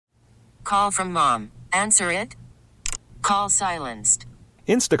call from mom. Answer it. Call silenced.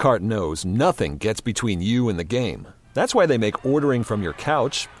 Instacart knows nothing gets between you and the game. That's why they make ordering from your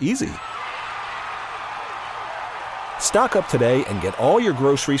couch easy. Stock up today and get all your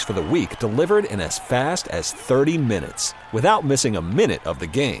groceries for the week delivered in as fast as 30 minutes without missing a minute of the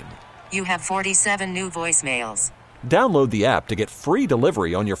game. You have 47 new voicemails. Download the app to get free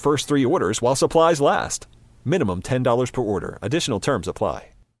delivery on your first 3 orders while supplies last. Minimum $10 per order. Additional terms apply.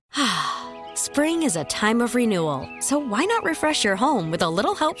 Spring is a time of renewal, so why not refresh your home with a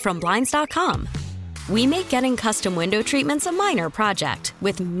little help from Blinds.com? We make getting custom window treatments a minor project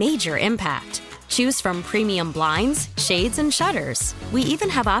with major impact. Choose from premium blinds, shades, and shutters. We even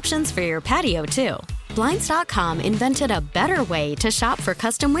have options for your patio, too. Blinds.com invented a better way to shop for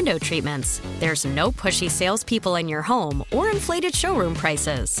custom window treatments. There's no pushy salespeople in your home or inflated showroom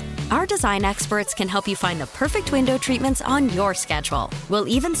prices. Our design experts can help you find the perfect window treatments on your schedule. We'll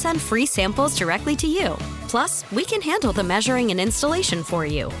even send free samples directly to you. Plus, we can handle the measuring and installation for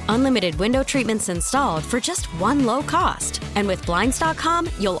you. Unlimited window treatments installed for just one low cost. And with Blinds.com,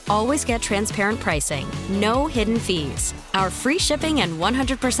 you'll always get transparent pricing. No hidden fees. Our free shipping and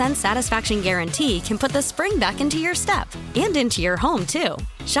 100% satisfaction guarantee can put the spring back into your step and into your home, too.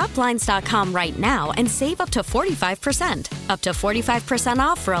 Shop Blinds.com right now and save up to 45%. Up to 45%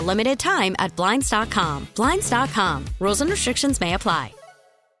 off for a limited time at Blinds.com. Blinds.com. Rules and restrictions may apply.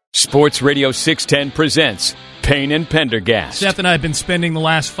 Sports Radio 610 presents Payne and Pendergast. Seth and I have been spending the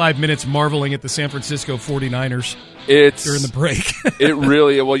last 5 minutes marveling at the San Francisco 49ers during the break. It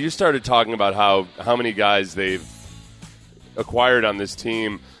really, well, you started talking about how many guys they've acquired on this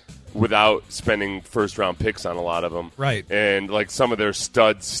team without spending first-round picks on a lot of them. Right. And, like, some of their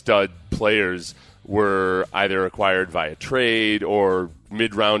stud players were either acquired via trade or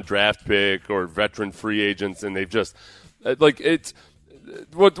mid-round draft pick or veteran free agents, and they've just, like, it's –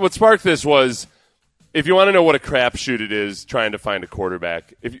 what sparked this was, if you want to know what a crapshoot it is trying to find a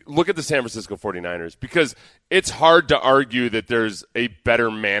quarterback, if you look at the San Francisco 49ers, because it's hard to argue that there's a better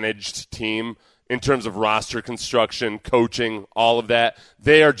managed team in terms of roster construction, coaching, all of that.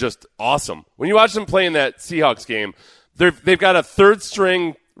 They are just awesome. When you watch them play in that Seahawks game, they've got a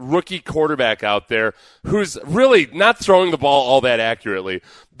third-string rookie quarterback out there who's really not throwing the ball all that accurately,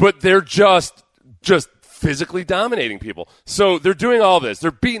 but they're just physically dominating people. So they're doing all this.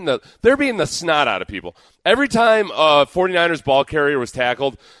 They're beating the snot out of people. Every time a 49ers ball carrier was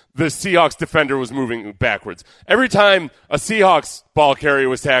tackled, the Seahawks defender was moving backwards. Every time a Seahawks ball carrier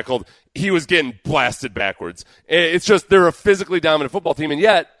was tackled, he was getting blasted backwards. It's just they're a physically dominant football team, and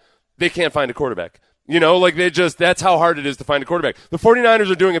yet they can't find a quarterback. You know, like that's how hard it is to find a quarterback. The 49ers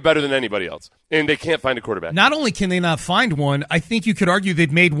are doing it better than anybody else, and they can't find a quarterback. Not only can they not find one, I think you could argue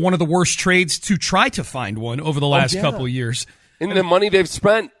they've made one of the worst trades to try to find one over the last couple of years. And the money they've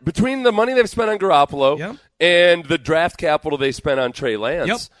spent, between the money they've spent on Garoppolo and the draft capital they spent on Trey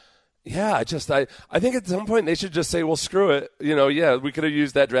Lance. Yeah, I think at some point they should just say, well, screw it. You know, we could have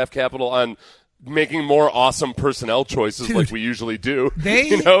used that draft capital on making more awesome personnel choices like we usually do.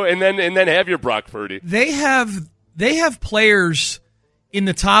 And then have your Brock Purdy. They have players in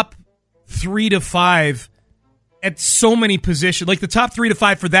the top 3 to 5 at so many positions, like the top 3 to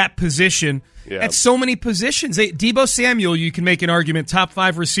 5 for that position at so many positions. Deebo Samuel, you can make an argument, top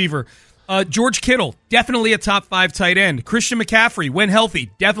 5 receiver. George Kittle, definitely a top 5 tight end. Christian McCaffrey, when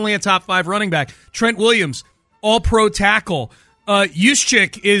healthy, definitely a top 5 running back. Trent Williams, all-pro tackle.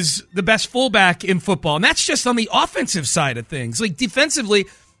 Juszczyk is the best fullback in football, and that's just on the offensive side of things. Like defensively,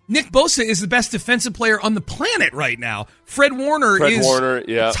 Nick Bosa is the best defensive player on the planet right now. Fred Warner is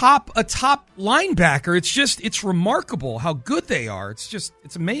a top linebacker. It's remarkable how good they are. It's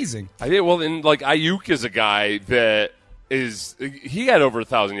amazing. And like Ayuk is a guy that he had over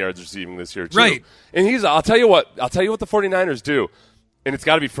 1,000 yards receiving this year too. Right. And I'll tell you what the 49ers do. And it's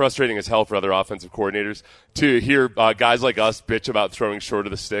got to be frustrating as hell for other offensive coordinators to hear guys like us bitch about throwing short of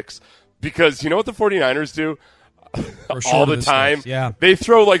the sticks. Because you know what the 49ers do all the time? Sticks, yeah. They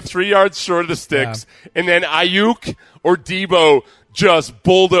throw like 3 yards short of the sticks, and then Ayuk or Deebo just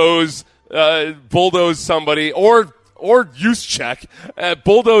bulldoze somebody, or Juszczyk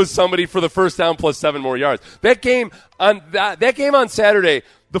bulldoze somebody for the first down plus 7 more yards. That game on Saturday,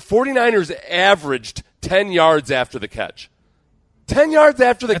 the 49ers averaged 10 yards after the catch. 10 yards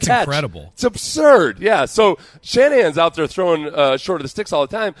after the catch. That's incredible. It's absurd. Yeah, so Shanahan's out there throwing short of the sticks all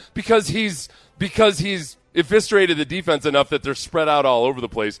the time because he's eviscerated the defense enough that they're spread out all over the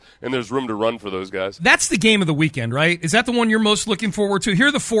place and there's room to run for those guys. That's the game of the weekend, right? Is that the one you're most looking forward to? Here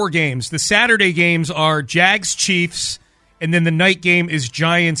are the 4 games. The Saturday games are Jags-Chiefs, and then the night game is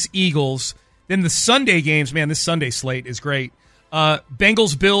Giants-Eagles. Then the Sunday games, man, this Sunday slate is great.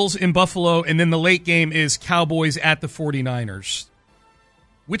 Bengals, Bills in Buffalo, and then the late game is Cowboys at the 49ers.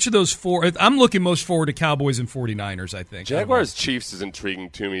 Which of those four? I'm looking most forward to Cowboys and 49ers, I think. Jaguars Chiefs is intriguing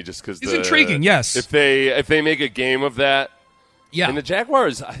to me just because it's intriguing, yes. If they make a game of that. Yeah. And the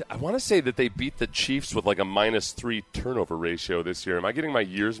Jaguars, I want to say that they beat the Chiefs with like a -3 turnover ratio this year. Am I getting my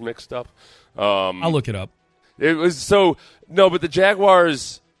years mixed up? I'll look it up. It was but the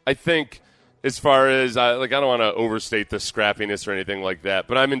Jaguars, I think, as far as I don't want to overstate the scrappiness or anything like that,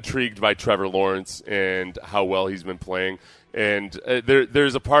 but I'm intrigued by Trevor Lawrence and how well he's been playing. And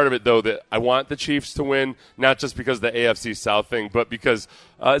there's a part of it, though, that I want the Chiefs to win, not just because of the AFC South thing, but because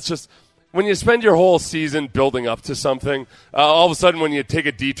it's just when you spend your whole season building up to something, all of a sudden when you take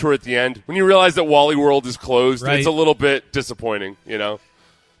a detour at the end, when you realize that Wally World is closed, right, it's a little bit disappointing,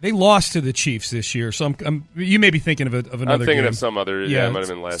 They lost to the Chiefs this year, so you may be thinking of another game. I'm thinking of some other, it might have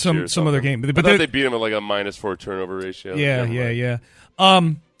been last year. Some other game. But they beat him at like a -4 turnover ratio. Yeah.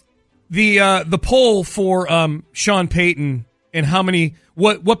 The poll for Sean Payton and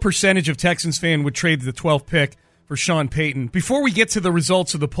what percentage of Texans fan would trade the 12th pick for Sean Payton. Before we get to the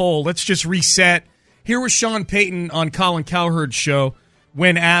results of the poll, let's just reset. Here was Sean Payton on Colin Cowherd's show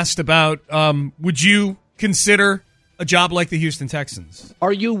when asked about would you consider a job like the Houston Texans?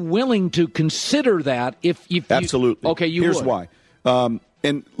 Are you willing to consider that if Absolutely. Okay, Here's would. why.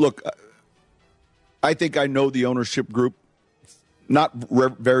 And look, I think I know the ownership group not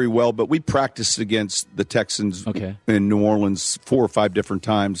very well, but we practiced against the Texans in New Orleans 4 or 5 different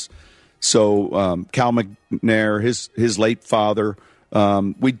times. So Cal McNair, his late father,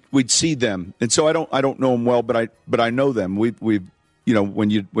 we'd see them, and so I don't know them well, but I know them. We've when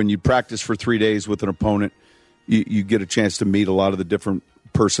you practice for 3 days with an opponent, you get a chance to meet a lot of the different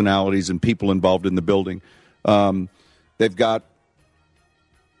personalities and people involved in the building. They've got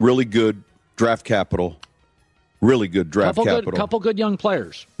really good draft capital. Really good draft capital. Couple good young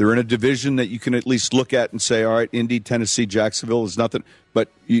players. They're in a division that you can at least look at and say, all right, Indy, Tennessee, Jacksonville is nothing. But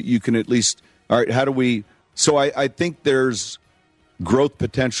you can at least, all right, how do we – so I think there's growth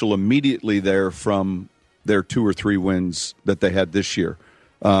potential immediately there from their 2 or 3 wins that they had this year.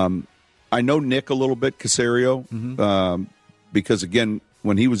 I know Nick a little bit, Caserio, because, again,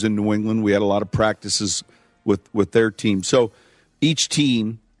 when he was in New England, we had a lot of practices with their team. So each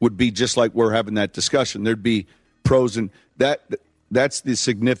team would be just like we're having that discussion. There'd be – pros, and that's the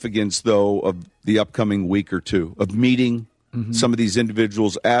significance, though, of the upcoming week or two of meeting some of these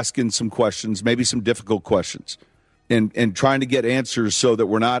individuals, asking some questions, maybe some difficult questions, and trying to get answers so that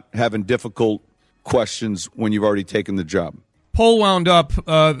we're not having difficult questions when you've already taken the job. Poll wound up,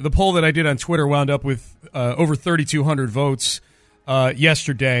 the poll that I did on Twitter wound up with over 3,200 votes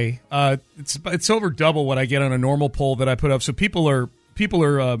yesterday. It's over double what I get on a normal poll that I put up. So people are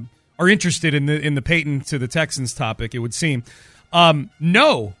interested in the Payton to the Texans topic, it would seem.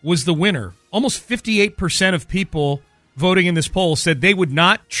 No was the winner. Almost 58% of people voting in this poll said they would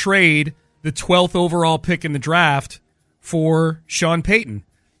not trade the 12th overall pick in the draft for Sean Payton.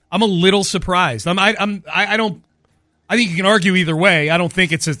 I'm a little surprised. I think you can argue either way. I don't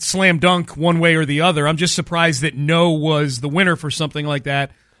think it's a slam dunk one way or the other. I'm just surprised that no was the winner for something like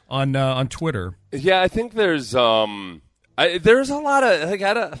that on Twitter. Yeah, I think there's a lot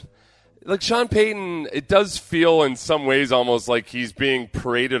of like Sean Payton, it does feel in some ways almost like he's being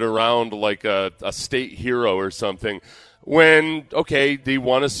paraded around like a state hero or something when, okay, he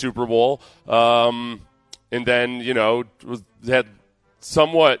won a Super Bowl and then, had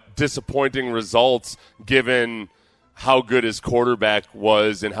somewhat disappointing results given how good his quarterback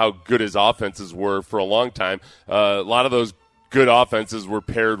was and how good his offenses were for a long time. A lot of those good offenses were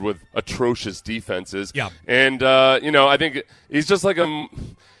paired with atrocious defenses. Yeah. And, I think he's just like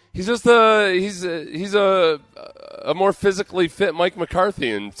he's a more physically fit Mike McCarthy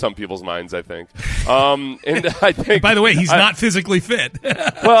in some people's minds, I think. And I think, by the way, he's not physically fit.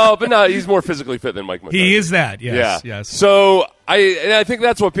 Well, but no, he's more physically fit than Mike McCarthy. He is that. Yes. Yeah. Yes. So I think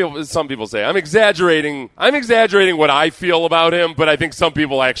that's what some people say. I'm exaggerating what I feel about him, but I think some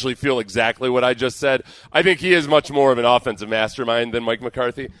people actually feel exactly what I just said. I think he is much more of an offensive mastermind than Mike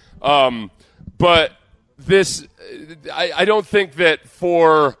McCarthy. But this, I don't think that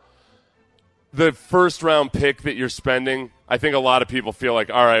for the first round pick that you're spending, I think a lot of people feel like,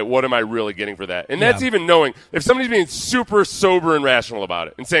 all right, what am I really getting for that? And that's even knowing if somebody's being super sober and rational about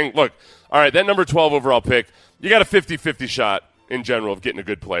it and saying, look, all right, that number 12 overall pick, you got a 50-50 shot in general of getting a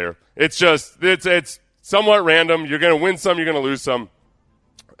good player. It's just, it's somewhat random. You're going to win some, you're going to lose some.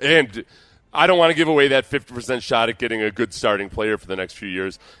 And I don't want to give away that 50% shot at getting a good starting player for the next few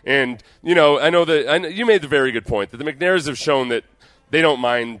years. And, I know you made the very good point that the McNairs have shown that they don't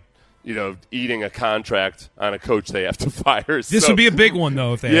mind eating a contract on a coach they have to fire. This would be a big one,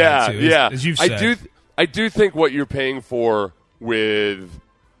 though, if they had to, as you've said. I do think what you're paying for with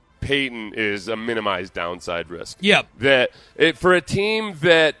Payton is a minimized downside risk. Yep. For a team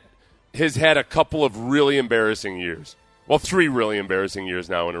that has had a couple of really embarrassing years, 3 really embarrassing years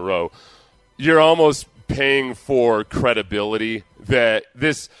now in a row, you're almost paying for credibility that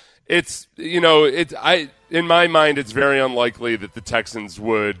in my mind, it's very unlikely that the Texans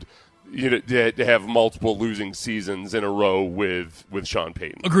would to have multiple losing seasons in a row with Sean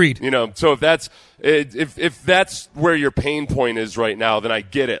Payton. Agreed. So if that's where your pain point is right now, then I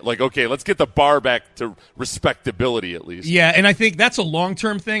get it. Like, okay, let's get the bar back to respectability at least. Yeah, and I think that's a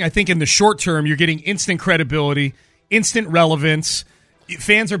long-term thing. I think in the short term, you're getting instant credibility, instant relevance.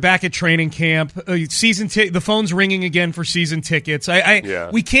 Fans are back at training camp. The phone's ringing again for season tickets.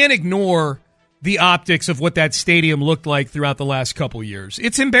 We can't ignore the optics of what that stadium looked like throughout the last couple years.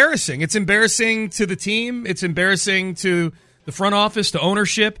 It's embarrassing. It's embarrassing to the team. It's embarrassing to the front office, to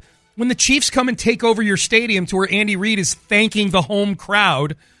ownership. When the Chiefs come and take over your stadium to where Andy Reid is thanking the home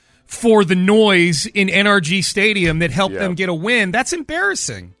crowd for the noise in NRG Stadium that helped them get a win, that's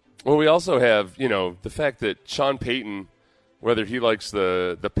embarrassing. Well, we also have, the fact that Sean Payton, whether he likes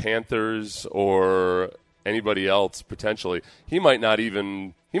the Panthers or anybody else potentially, he might not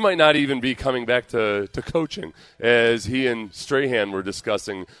even be coming back to coaching, as he and Strahan were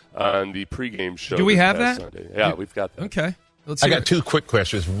discussing on the pregame show. Do we have that? Sunday. Yeah, we've got that. Okay. I got 2 quick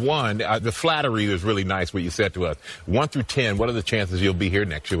questions. One, the flattery was really nice what you said to us. 1 through 10, what are the chances you'll be here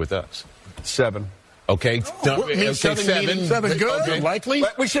next year with us? 7. Okay. Seven good. Okay. Likely?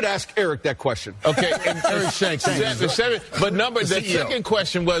 We should ask Eric that question. Okay. And Eric Shanks. 7. But the second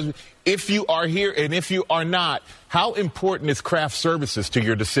question was, if you are here and if you are not, how important is craft services to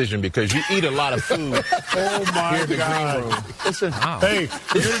your decision? Because you eat a lot of food. Oh, my God. Listen, hey,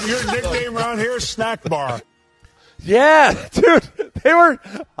 your nickname around here is Snack Bar. Yeah, dude.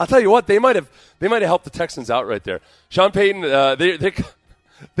 I'll tell you what, they might have helped the Texans out right there. Sean Payton,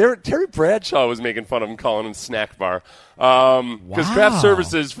 Terry Bradshaw was making fun of him, calling him Snack Bar. Because craft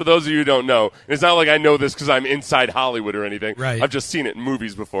services, for those of you who don't know, it's not like I know this because I'm inside Hollywood or anything. Right. I've just seen it in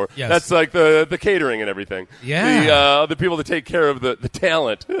movies before. Yes. That's like the catering and everything. Yeah. The people that take care of the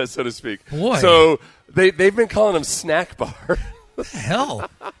talent, so to speak. Boy. So they've been calling him Snack Bar. What the hell?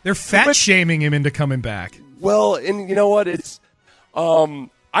 They're fat-shaming him into coming back. Well, and you know what? It's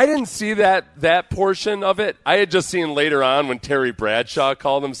I didn't see that portion of it. I had just seen later on when Terry Bradshaw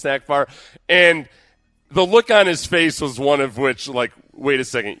called him Snack Bar, and the look on his face was one of which, like, wait a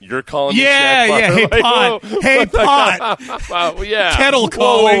second, you're calling me Snack Bar? Yeah, hey, like, pot. Hey, pot. Wow, yeah. Kettle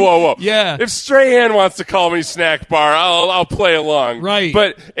calling. Whoa. Yeah. If Strahan wants to call me Snack Bar, I'll play along. Right.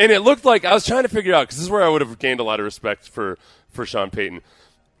 And it looked like, I was trying to figure out, because this is where I would have gained a lot of respect for Sean Payton.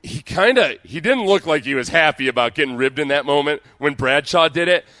 He didn't look like he was happy about getting ribbed in that moment when Bradshaw did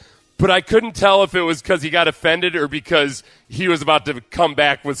it, but I couldn't tell if it was because he got offended or because he was about to come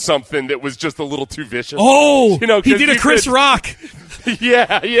back with something that was just a little too vicious. Oh, he did a Chris Rock.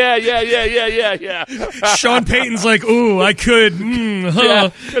 Yeah. Sean Payton's like, ooh, I could. Yeah,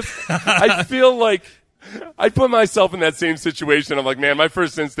 I feel like I put myself in that same situation. I'm like, man, my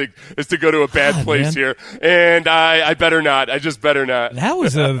first instinct is to go to a bad place here, and I better not. I just better not. That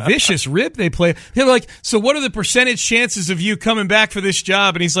was a vicious rib they played. They were like, so what are the percentage chances of you coming back for this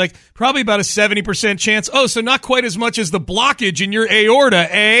job? And he's like, probably about a 70% chance. Oh, so not quite as much as the blockage in your aorta,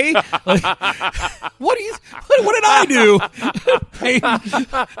 eh? Like, what did I do?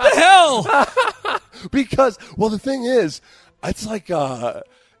 The hell? Because, well, the thing is, it's like,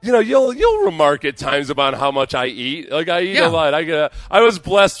 you'll remark at times about how much I eat. Like, I eat a lot. I was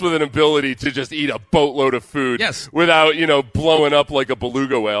blessed with an ability to just eat a boatload of food without, blowing up like a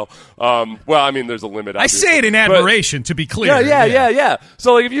beluga whale. Well, I mean, there's a limit, obviously. I say it in admiration, to be clear. Yeah.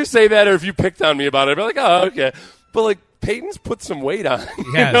 So, like, if you say that or if you picked on me about it, I'd be like, oh, okay. But, like, Peyton's put some weight on.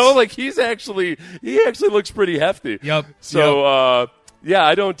 Yes. Like, he actually looks pretty hefty. Yep. So,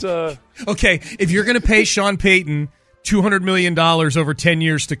 I don't. Okay, if you're going to pay Sean Payton $200 million over 10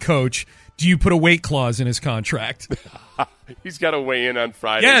 years to coach, do you put a weight clause in his contract? He's got to weigh in on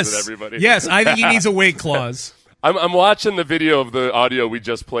Fridays with everybody. Yes, I think he needs a weight clause. I'm watching the video of the audio we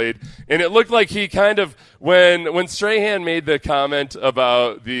just played, and it looked like he kind of, when Strahan made the comment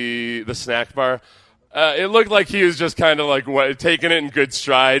about the snack bar, It looked like he was just kind of like taking it in good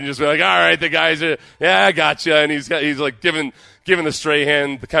stride and just be like, all right, the guys are, yeah, I gotcha. And he's like giving the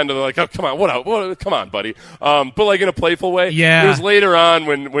Strahan the kind of like, oh, come on, what, come on, buddy. But like in a playful way. Yeah. It was later on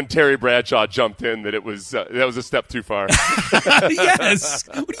when Terry Bradshaw jumped in that it was that was a step too far. Yes.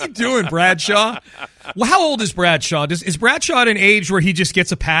 What are you doing, Bradshaw? Well, how old is Bradshaw? Is Bradshaw at an age where he just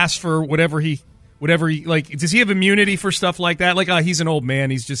gets a pass for whatever he like? Does he have immunity for stuff like that? Like, he's an old man.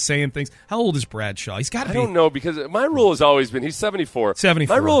 He's just saying things. How old is Bradshaw? He's got to be. I don't know, because my rule has always been, he's 74.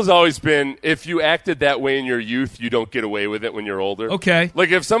 74. My rule has always been, if you acted that way in your youth, you don't get away with it when you're older. Okay. Like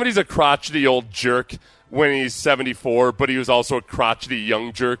if somebody's a crotchety old jerk when he's 74, but he was also a crotchety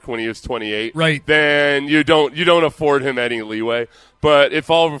young jerk when he was 28, right? Then you don't afford him any leeway. But if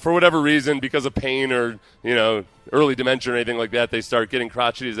for whatever reason, because of pain or early dementia or anything like that, they start getting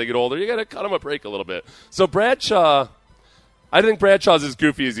crotchety as they get older, you got to cut them a break a little bit. So Bradshaw, I think Bradshaw's as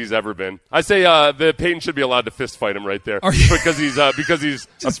goofy as he's ever been. I say the Peyton should be allowed to fist fight him right there because he's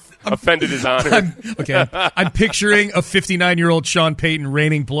offended his honor. I'm picturing a 59-year-old Sean Payton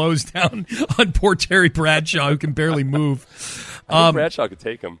raining blows down on poor Terry Bradshaw, who can barely move. I think Bradshaw could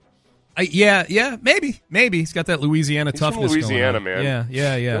take him. Yeah, maybe. He's got that Louisiana toughness. From Louisiana, going on. man.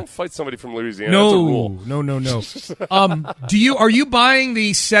 Yeah. You don't fight somebody from Louisiana. No, that's a rule. No. Are you buying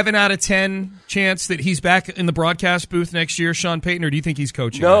the 7 out of 10 chance that he's back in the broadcast booth next year, Sean Payton, or do you think he's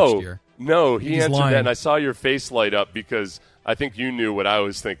coaching next year? No, he answered lying. that, and I saw your face light up because I think you knew what I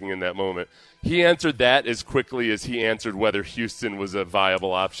was thinking in that moment. He answered that as quickly as he answered whether Houston was a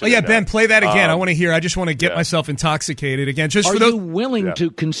viable option. Oh, yeah, Ben, play that again. I want to hear. I just want to get myself intoxicated again. Are you willing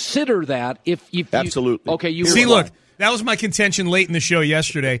to consider that if Absolutely. Okay, you see, look, that was my contention late in the show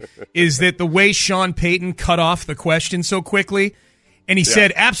yesterday, is that the way Sean Payton cut off the question so quickly, and he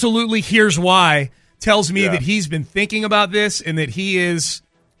said, absolutely, here's why, tells me that he's been thinking about this and that he is,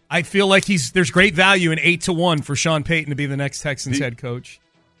 I feel like there's great value in 8-1 for Sean Payton to be the next Texans head coach.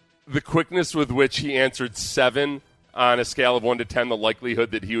 The quickness with which he answered 7 on a scale of 1 to 10, the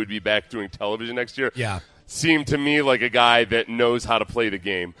likelihood that he would be back doing television next year, seemed to me like a guy that knows how to play the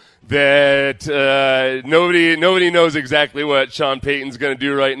game. That nobody knows exactly what Sean Payton's going to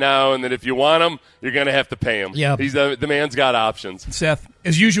do right now, and that if you want him, you're going to have to pay him. Yeah, he's the man's got options. Seth,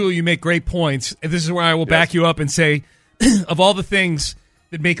 as usual, you make great points. And this is where I will back you up and say, of all the things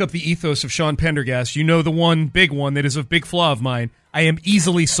that make up the ethos of Sean Pendergast, the one big one that is a big flaw of mine, I am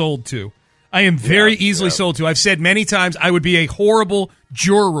easily sold to. I am very easily sold to. I've said many times I would be a horrible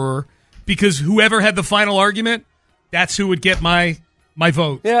juror because whoever had the final argument, that's who would get my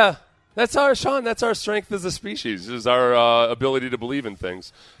vote. Yeah. That's our strength as a species, is our ability to believe in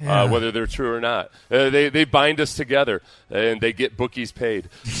things, whether they're true or not. They bind us together, and they get bookies paid.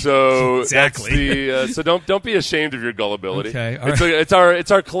 So exactly. So don't be ashamed of your gullibility. Okay, it's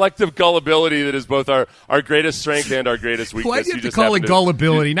our collective gullibility that is both our greatest strength and our greatest weakness. Why do you have to call it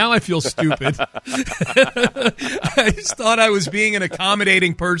gullibility? Now I feel stupid. I just thought I was being an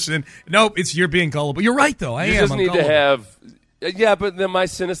accommodating person. Nope, you're being gullible. You're right, though. You just need to have. Yeah, but then my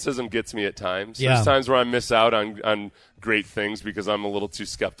cynicism gets me at times. There's times where I miss out on great things because I'm a little too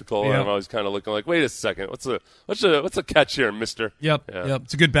skeptical, and I'm always kind of looking like, wait a second, what's a catch here, mister? Yep.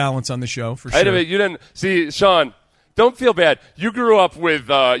 It's a good balance on the show for sure. You didn't see, Sean. Don't feel bad. You grew up with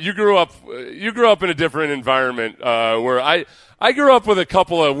you grew up in a different environment where I grew up with a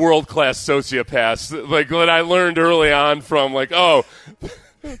couple of world-class sociopaths, like that I learned early on from, like,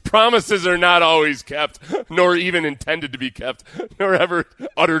 promises are not always kept, nor even intended to be kept, nor ever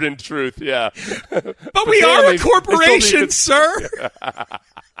uttered in truth. Yeah. But we are a corporation, sir.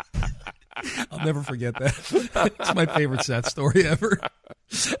 I'll never forget that. It's my favorite Seth story ever.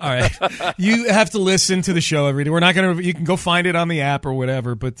 All right. You have to listen to the show every day. We're not going to, you can go find it on the app or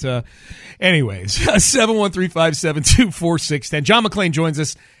whatever. But anyways, 713-572-4610. John McClain joins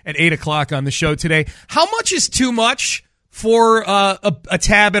us at 8 o'clock on the show today. How much is too much for a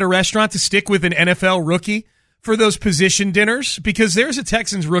tab at a restaurant to stick with an NFL rookie for those position dinners? Because there's a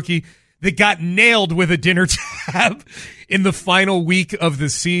Texans rookie that got nailed with a dinner tab in the final week of the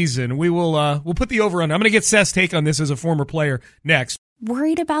season. We'll put the over on. I'm going to get Seth's take on this as a former player next.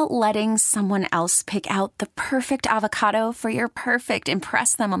 Worried about letting someone else pick out the perfect avocado for your perfect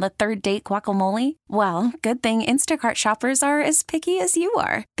impress them on the third date guacamole? Well, good thing Instacart shoppers are as picky as you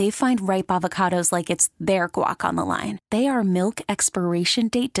are. They find ripe avocados like it's their guac on the line. They are milk expiration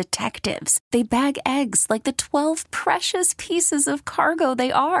date detectives. They bag eggs like the 12 precious pieces of cargo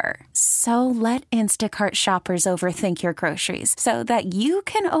they are. So let Instacart shoppers overthink your groceries so that you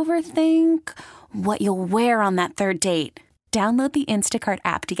can overthink what you'll wear on that third date. Download the Instacart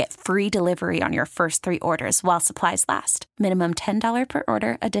app to get free delivery on your first 3 orders while supplies last. Minimum $10 per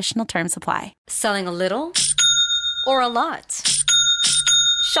order. Additional terms apply. Selling a little or a lot?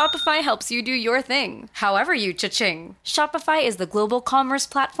 Shopify helps you do your thing, however you cha-ching. Shopify is the global commerce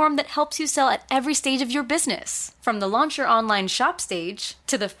platform that helps you sell at every stage of your business. From the launch your online shop stage,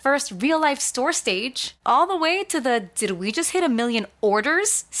 to the first real-life store stage, all the way to the did we just hit 1 million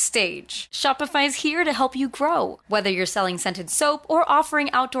orders stage. Shopify's here to help you grow. Whether you're selling scented soap or offering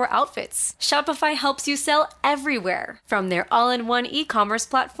outdoor outfits, Shopify helps you sell everywhere. From their all-in-one e-commerce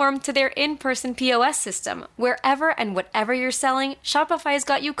platform to their in-person POS system, wherever and whatever you're selling, Shopify's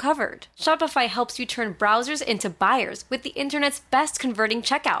got you covered. Shopify helps you turn browsers into buyers with the internet's best converting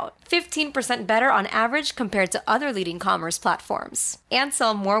checkout. 15% better on average compared to other leading commerce platforms. And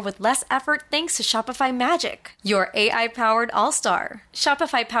sell more with less effort thanks to Shopify Magic, your AI-powered all-star.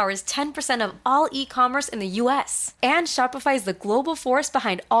 Shopify powers 10% of all e-commerce in the U.S. And Shopify is the global force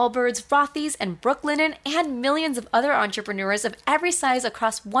behind Allbirds, Rothy's, and Brooklinen, and millions of other entrepreneurs of every size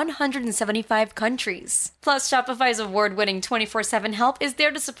across 175 countries. Plus, Shopify's award-winning 24/7 help is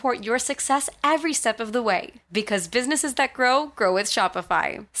there to support your success every step of the way. Because businesses that grow, grow with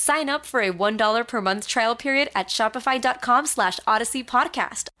Shopify. Sign up for a $1 per month trial period at shopify.com/Odyssey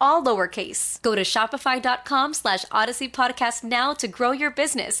Podcast, all lowercase. Go to shopify.com/Odyssey Podcast now to grow your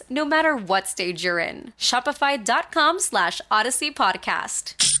business, no matter what stage you're in. Shopify.com/Odyssey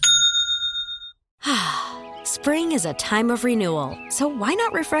Podcast. Spring is a time of renewal, so why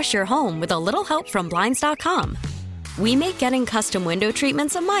not refresh your home with a little help from Blinds.com? We make getting custom window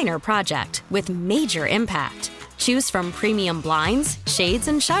treatments a minor project with major impact. Choose from premium blinds, shades,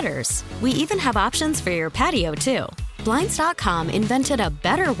 and shutters. We even have options for your patio, too. Blinds.com invented a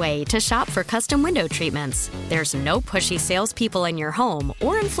better way to shop for custom window treatments. There's no pushy salespeople in your home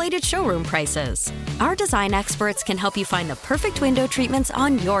or inflated showroom prices. Our design experts can help you find the perfect window treatments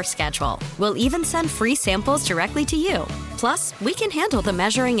on your schedule. We'll even send free samples directly to you. Plus, we can handle the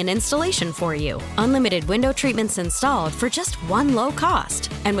measuring and installation for you. Unlimited window treatments installed for just one low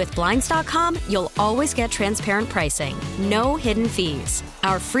cost. And with Blinds.com, you'll always get transparent pricing. No hidden fees.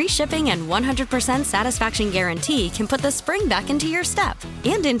 Our free shipping and 100% satisfaction guarantee can put the spring back into your step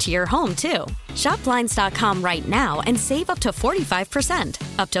and into your home, too. Shop Blinds.com right now and save up to 45%.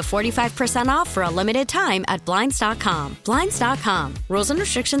 Up to 45% off for a limited time at Blinds.com. Blinds.com. Rules and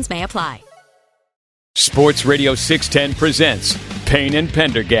restrictions may apply. Sports Radio 610 presents Payne and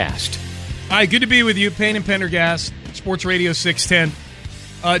Pendergast. All right, good to be with you, Payne and Pendergast, Sports Radio 610.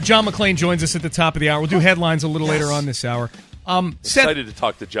 John McClain joins us at the top of the hour. We'll do headlines a little later on this hour. Excited to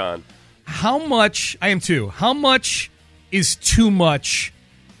talk to John. How much, I am too, how much is too much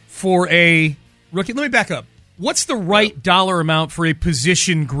for a rookie? Let me back up. What's the right dollar amount for a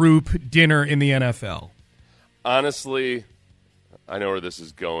position group dinner in the NFL? Honestly, I know where this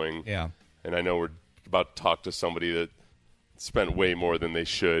is going. Yeah. And I know we're about to talk to somebody that spent way more than they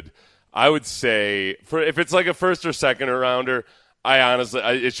should. I would say, if it's like a first or second rounder,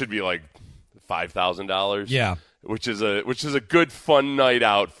 it should be like $5,000. Yeah. Which is a good fun night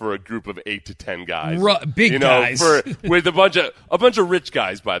out for a group of 8 to 10 guys, big guys, with a bunch of rich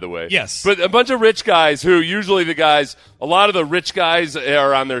guys, by the way. Yes, but a bunch of rich guys who usually a lot of the rich guys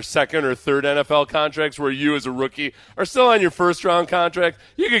are on their second or third NFL contracts, where you as a rookie are still on your first round contract.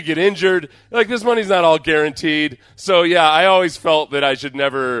 You could get injured. Like, this money's not all guaranteed. So yeah, I always felt that I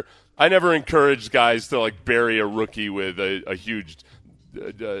never encouraged guys to like bury a rookie with a huge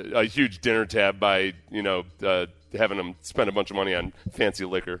dinner tab by having them spend a bunch of money on fancy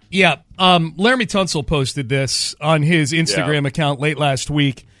liquor. Yeah, Laramie Tunsil posted this on his Instagram account late last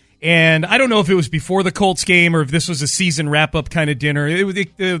week, and I don't know if it was before the Colts game or if this was a season wrap-up kind of dinner.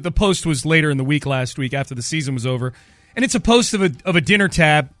 The post was later in the week last week after the season was over, and it's a post of a dinner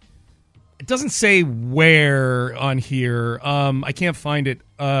tab. It doesn't say where on here. I can't find it.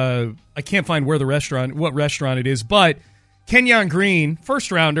 I can't find what restaurant it is, but Kenyon Green,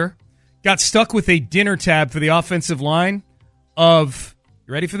 first rounder, got stuck with a dinner tab for the offensive line of,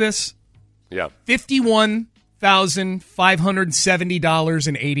 you ready for this? Yeah.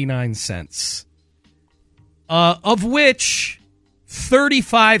 $51,570.89. Of which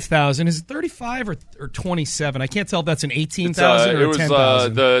 $35,000, is it 35 or 27? I can't tell if that's an 18,000 or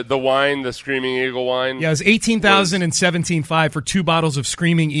 10,000. It was the wine, the Screaming Eagle wine. Yeah, it was 18,000 and 17,500 for 2 bottles of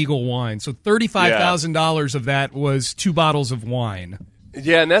Screaming Eagle wine. So $35,000 of that was 2 bottles of wine.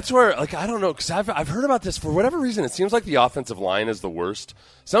 Yeah, and that's where, like, I don't know, because I've heard about this. For whatever reason, it seems like the offensive line is the worst.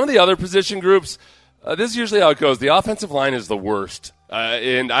 Some of the other position groups, this is usually how it goes. The offensive line is the worst.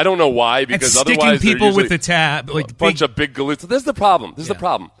 And I don't know why, because otherwise sticking people with the tab, like a bunch of big galoots. This is the problem. The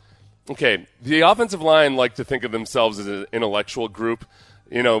problem. okay, the offensive line like to think of themselves as an intellectual group,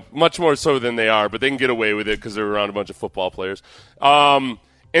 much more so than they are, but they can get away with it because they're around a bunch of football players. And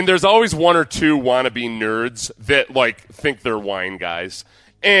there's always one or two wannabe nerds that think they're wine guys.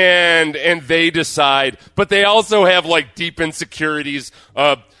 And they decide, but they also have deep insecurities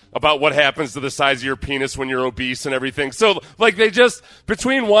about what happens to the size of your penis when you're obese and everything. So they just,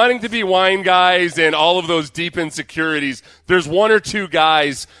 between wanting to be wine guys and all of those deep insecurities, there's one or two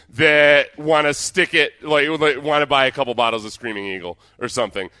guys that want to stick it, want to buy a couple bottles of Screaming Eagle or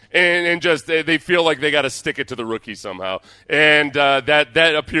something, and just they feel like they got to stick it to the rookie somehow, and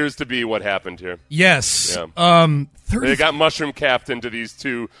that appears to be what happened here. Yes. Yeah. They got mushroom capped into these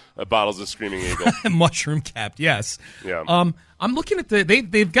two bottles of Screaming Eagle. Mushroom capped, yes. Yeah. I'm looking at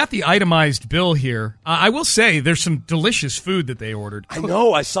they've got the itemized bill here. I will say there's some delicious food that they ordered. I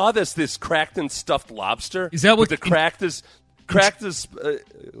know. I saw this cracked and stuffed lobster. Is that what the cracked is? Is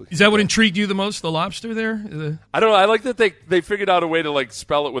that what intrigued you the most? The lobster there? I don't know. I like that they figured out a way to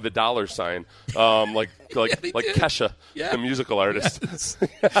spell it with a dollar sign, like Kesha, the musical artist. Yes.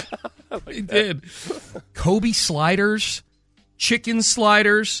 They did. Kobe sliders, chicken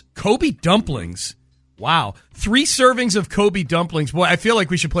sliders, Kobe dumplings. Wow, 3 servings of Kobe dumplings. Boy, I feel like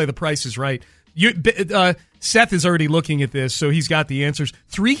we should play The Price is Right. Seth is already looking at this, so he's got the answers.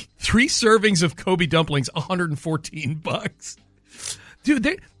 Three servings of Kobe dumplings, $114.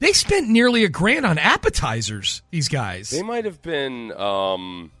 Dude, they spent nearly $1,000 on appetizers. These guys. They might have been.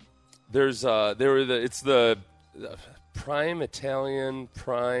 It's the Prime Italian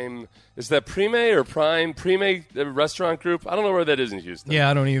Prime. Is that Prime or Prime restaurant group? I don't know where that is in Houston. Yeah,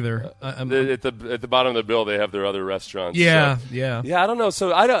 I don't either. At the bottom of the bill, they have their other restaurants. Yeah, so, yeah. I don't know.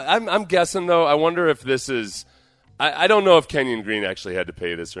 So I'm guessing though. I wonder if this is. I don't know if Kenyon Green actually had to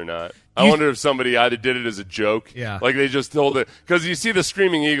pay this or not. I wonder if somebody either did it as a joke. Yeah. Like they just told it because you see the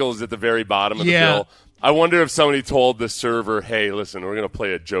Screaming Eagles at the very bottom of the bill. I wonder if somebody told the server, "Hey, listen, we're going to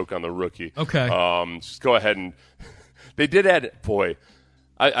play a joke on the rookie. Okay. Just go ahead and." They did add, boy,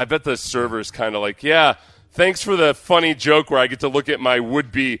 I bet the server's kind of like, yeah, thanks for the funny joke where I get to look at my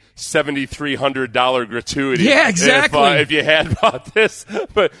would-be $7,300 gratuity. Yeah, exactly. If you had bought this.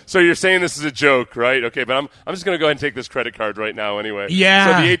 But so you're saying this is a joke, right? Okay, but I'm just going to go ahead and take this credit card right now anyway.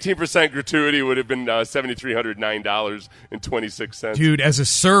 Yeah. So the 18% gratuity would have been $7,309.26. Dude, as a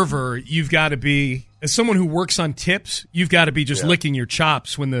server, you've got to be, as someone who works on tips, you've got to be just licking your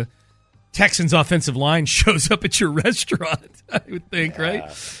chops when the Texans offensive line shows up at your restaurant, I would think, right?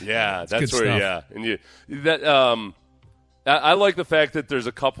 Yeah, that's where, stuff. And I like the fact that there's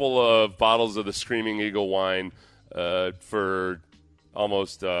a couple of bottles of the Screaming Eagle wine for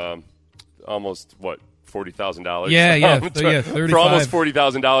almost what? $40,000. Yeah, for almost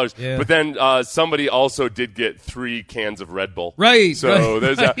 $40,000. Yeah. But then somebody also did get 3 cans of Red Bull. Right. So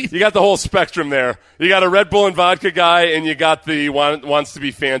you got the whole spectrum there. You got a Red Bull and vodka guy, and you got the wants to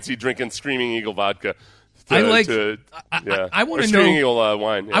be fancy drinking Screaming Eagle vodka. I want to know Screaming Eagle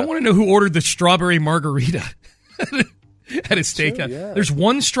wine. Yeah. I want to know who ordered the strawberry margarita at a steakhouse. Yeah. There's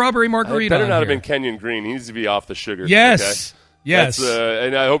one strawberry margarita. It better not on have here. been Kenyon Green. He needs to be off the sugar. Yes. Okay? Yes.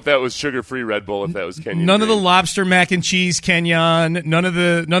 And I hope that was sugar-free Red Bull if that was Kenyon None Green. of the lobster mac and cheese Kenyon, none of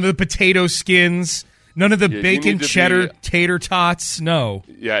the potato skins, none of the bacon cheddar tater tots. No.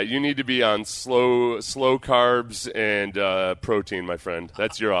 Yeah, you need to be on slow carbs and protein, my friend.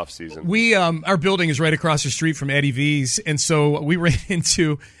 That's your off season. We our building is right across the street from Eddie V's, and so we ran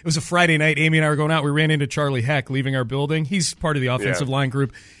into, it was a Friday night, Amy and I were going out, we ran into Charlie Heck leaving our building. He's part of the offensive line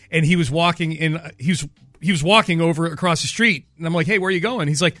group, and he was walking in, he was walking over across the street, and I'm like, hey, where are you going?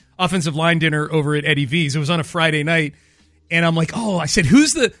 He's like, offensive line dinner over at Eddie V's. It was on a Friday night, and I'm like, oh, I said,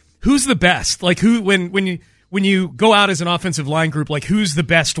 who's the best? Like, who when you go out as an offensive line group, like, who's the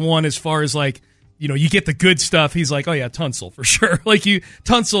best one as far as, like, you get the good stuff? He's like, oh yeah, Tunsil for sure. Like,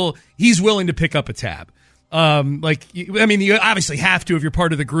 Tunsil, he's willing to pick up a tab. You obviously have to if you're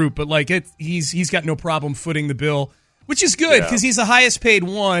part of the group, but like, he's got no problem footing the bill. Which is good because he's the highest paid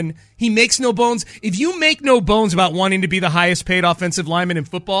one. He makes no bones. If you make no bones about wanting to be the highest paid offensive lineman in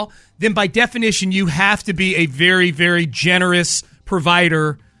football, then by definition you have to be a very, very generous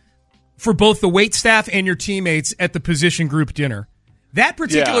provider for both the wait staff and your teammates at the position group dinner. That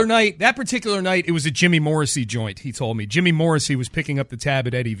particular night, it was a Jimmy Morrissey joint, he told me. Jimmy Morrissey was picking up the tab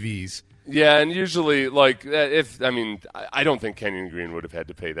at Eddie V's. Yeah, and usually, I don't think Kenyon Green would have had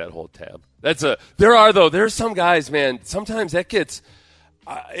to pay that whole tab. There's some guys, man, sometimes that gets,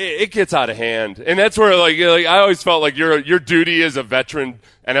 it gets out of hand. And that's where, I always felt like your duty as a veteran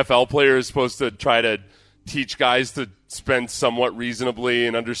NFL player is supposed to try to teach guys to spend somewhat reasonably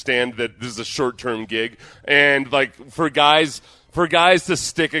and understand that this is a short-term gig. And, for guys for guys to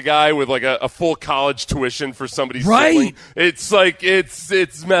stick a guy with like a full college tuition for somebody's right. sibling, it's like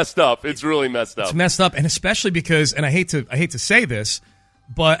it's messed up. It's really messed up. It's messed up, and especially because, and I hate to say this,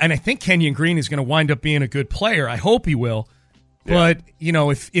 and I think Kenyon Green is going to wind up being a good player. I hope he will. But,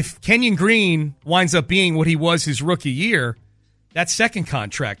 if Kenyon Green winds up being what he was his rookie year, that second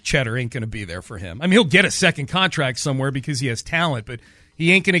contract, Cheddar, ain't going to be there for him. I mean, he'll get a second contract somewhere because he has talent, but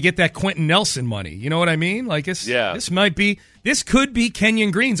he ain't going to get that Quentin Nelson money. You know what I mean? Like, this could be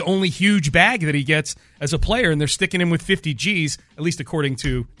Kenyon Green's only huge bag that he gets as a player, and they're sticking him with 50 G's, at least according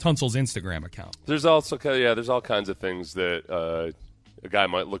to Tunsil's Instagram account. There's also, there's all kinds of things that a guy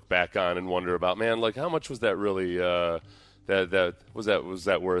might look back on and wonder about, man, like, how much was that really was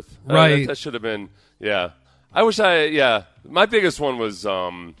that worth? Right. That should have been, I wish my biggest one was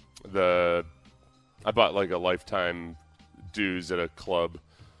I bought like a lifetime dues at a club.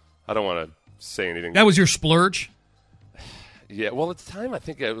 I don't want to say anything. That was your splurge? Yeah, well, at the time I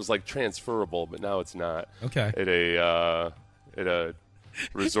think it was like transferable, but now it's not. Okay. At a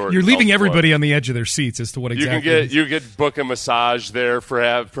resort. You're leaving everybody on the edge of their seats as to what exactly you could book a massage there,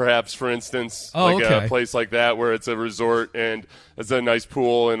 perhaps for instance, a place like that where it's a resort and it's a nice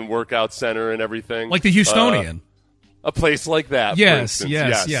pool and workout center and everything, like the Houstonian. A place like that. Yes. The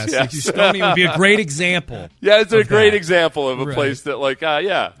Houstonian would be a great example. Yeah, it's a great example of a place that, like, I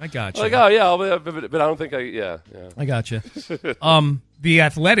got you. Like, but I don't think I got you. The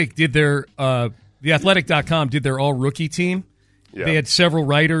Athletic did their theathletic.com did their all rookie team. Yeah. They had several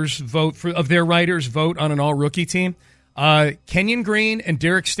writers vote on an all-rookie team. Kenyon Green and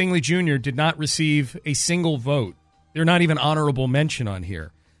Derek Stingley Jr. did not receive a single vote. They're not even honorable mention on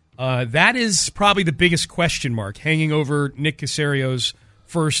here. That is probably the biggest question mark hanging over Nick Casario's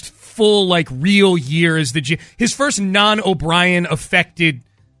first full, real year as his first non-O'Brien affected,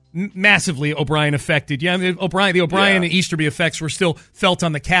 massively O'Brien affected. Yeah, I mean, the O'Brien and Easterby effects were still felt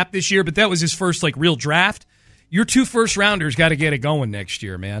on the cap this year, but that was his first, real draft. Your 2 first-rounders got to get it going next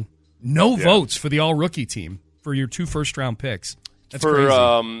year, man. No votes for the all-rookie team for your 2 first-round picks. That's crazy.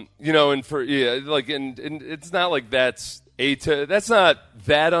 And it's not like that's not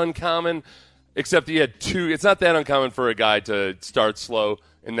that uncommon, except he had 2. It's not that uncommon for a guy to start slow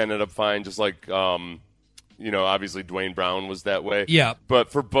and then end up fine, just like, obviously Dwayne Brown was that way. Yeah. But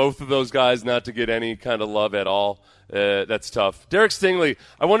for both of those guys not to get any kind of love at all, that's tough. Derek Stingley,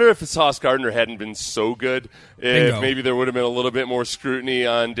 I wonder if Sauce Gardner hadn't been so good, if maybe there would have been a little bit more scrutiny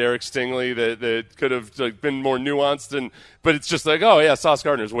on Derek Stingley that could have been more nuanced. But it's just like, Sauce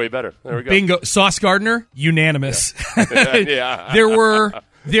Gardner's way better. There we go. Bingo. Sauce Gardner, unanimous. Yeah. There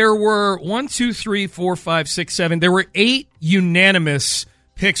were 1, 2, 3, 4, 5, 6, 7. There were 8 unanimous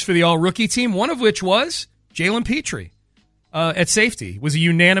picks for the all-rookie team, one of which was Jalen Petrie. At safety, was a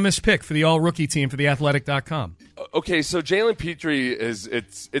unanimous pick for the all-rookie team for theathletic.com. Okay, so Jalen Petrie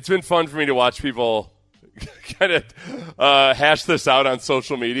it's been fun for me to watch people kind of hash this out on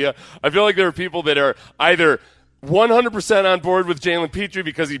social media. I feel like there are people that are either 100% on board with Jalen Petrie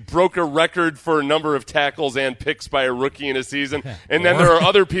because he broke a record for a number of tackles and picks by a rookie in a season. And then there are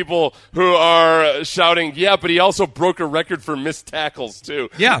other people who are shouting, but he also broke a record for missed tackles too.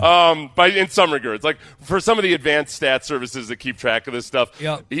 Yeah. In some regards. Like for some of the advanced stat services that keep track of this stuff,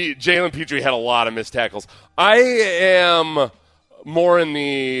 Jalen Petrie had a lot of missed tackles. I am more in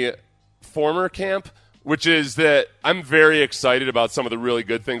the former camp, which is that I'm very excited about some of the really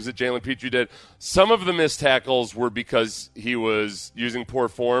good things that Jalen Petrie did. Some of the missed tackles were because he was using poor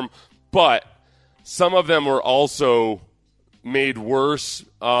form, but some of them were also made worse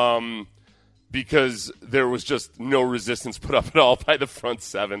because there was just no resistance put up at all by the front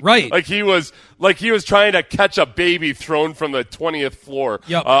 7. Right. Like he was trying to catch a baby thrown from the 20th floor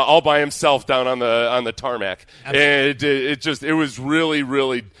all by himself down on the tarmac. Absolutely. And it was really,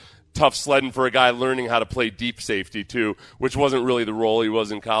 really tough sledding for a guy learning how to play deep safety too, which wasn't really the role he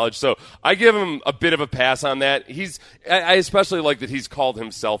was in college. So I give him a bit of a pass on that. I especially like that he's called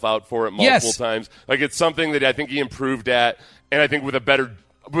himself out for it multiple times. Like it's something that I think he improved at, and I think with a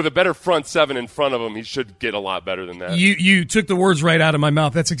better front 7 in front of him, he should get a lot better than that. You took the words right out of my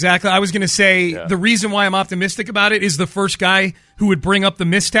mouth. That's exactly. I was going to say the reason why I'm optimistic about it is the first guy who would bring up the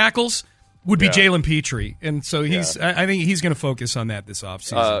missed tackles would be Jalen Petrie, and so I think he's going to focus on that this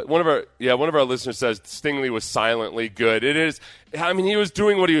offseason. One of our listeners says Stingley was silently good. It is. I mean, he was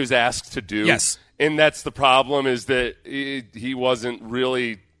doing what he was asked to do. Yes, and that's the problem is that he wasn't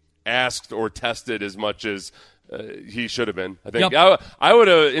really asked or tested as much as he should have been. I think I would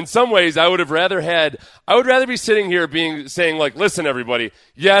have. In some ways, I would rather be sitting here saying like, listen, everybody.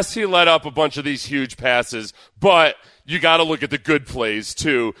 Yes, he let up a bunch of these huge passes, but you got to look at the good plays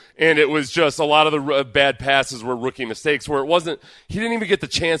too. And it was just a lot of the bad passes were rookie mistakes where he didn't even get the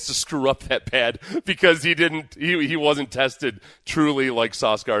chance to screw up that bad because he wasn't tested truly like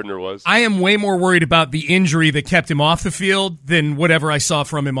Sauce Gardner was. I am way more worried about the injury that kept him off the field than whatever I saw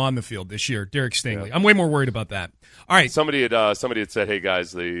from him on the field this year, Derek Stingley. Yeah. I'm way more worried about that. All right. Somebody had said, "Hey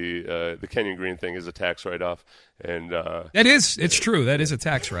guys, the Kenyon Green thing is a tax write-off," and it's true. That is a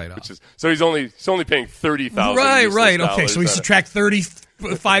tax write-off. So he's only paying $30,000. Right. Okay, so he subtract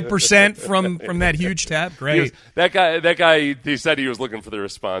 35% from that huge tab. Great. That guy. He said he was looking for the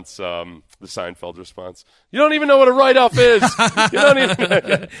response, the Seinfeld response. You don't even know what a write-off is. You don't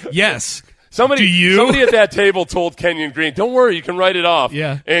even. Yes. Somebody at that table told Kenyon Green, "Don't worry, you can write it off."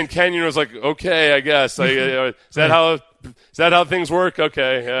 Yeah. And Kenyon was like, "Okay, I guess. Is that how things work?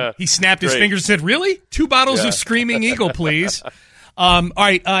 Okay." Yeah. He snapped his fingers and said, "Really? 2 bottles of Screaming Eagle, please." All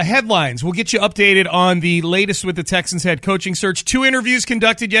right, headlines. We'll get you updated on the latest with the Texans head coaching search. 2 interviews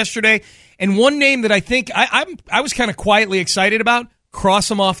conducted yesterday, and one name that I think I was kind of quietly excited about. Cross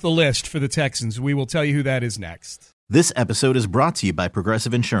him off the list for the Texans. We will tell you who that is next. This episode is brought to you by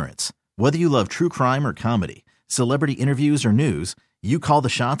Progressive Insurance. Whether you love true crime or comedy, celebrity interviews or news, you call the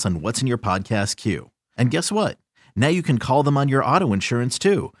shots on what's in your podcast queue. And guess what? Now you can call them on your auto insurance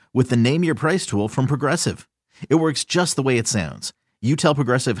too with the Name Your Price tool from Progressive. It works just the way it sounds. You tell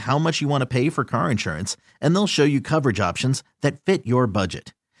Progressive how much you want to pay for car insurance, and they'll show you coverage options that fit your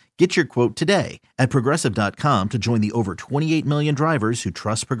budget. Get your quote today at Progressive.com to join the over 28 million drivers who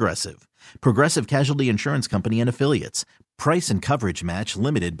trust Progressive. Progressive Casualty Insurance Company and Affiliates. Price and coverage match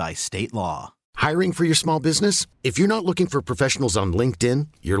limited by state law. Hiring for your small business? If you're not looking for professionals on LinkedIn,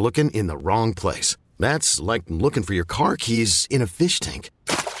 you're looking in the wrong place. That's like looking for your car keys in a fish tank.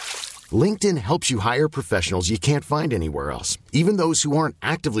 LinkedIn helps you hire professionals you can't find anywhere else, even those who aren't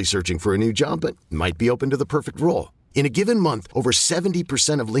actively searching for a new job but might be open to the perfect role. In a given month, over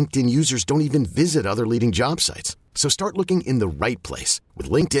 70% of LinkedIn users don't even visit other leading job sites. So start looking in the right place. With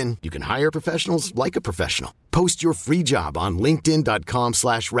LinkedIn, you can hire professionals like a professional. Post your free job on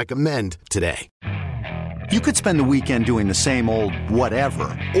linkedin.com/recommend today. You could spend the weekend doing the same old whatever,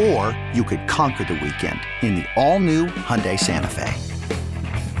 or you could conquer the weekend in the all-new Hyundai Santa Fe.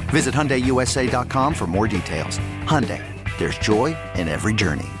 Visit HyundaiUSA.com for more details. Hyundai, there's joy in every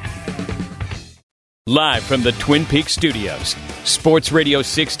journey. Live from the Twin Peaks studios, Sports Radio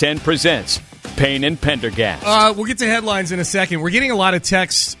 610 presents Payne and Pendergast. We'll get to headlines in a second. We're getting a lot of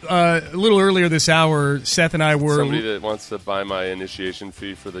texts. A little earlier this hour, Seth and I were... Somebody that wants to buy my initiation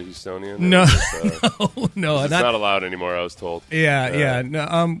fee for the Houstonian? No. It's not allowed anymore, I was told. Yeah.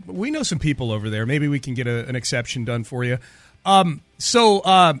 No, we know some people over there. Maybe we can get an exception done for you.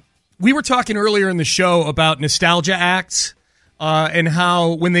 We were talking earlier in the show about nostalgia acts. And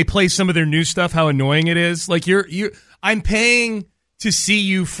how when they play some of their new stuff, how annoying it is. Like I'm paying to see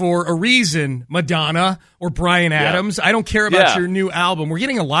you for a reason, Madonna or Bryan Adams. I don't care about your new album. We're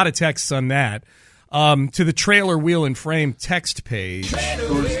getting a lot of texts on that. To the Trailer Wheel and Frame text page.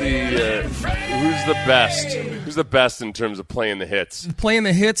 Who's the best? Who's the best in terms of playing the hits? Playing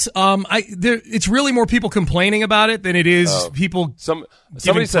the hits. It's really more people complaining about it than it is people.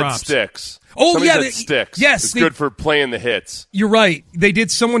 Somebody said Styx. Oh, somebody said Styx. Yes, it's good for playing the hits. You're right.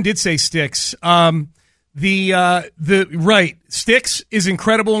 Someone did say Styx. Styx is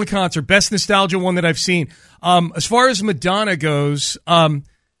incredible in concert. Best nostalgia one that I've seen. As far as Madonna goes,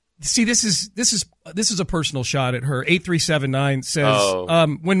 see, this is a personal shot at her. 8379 says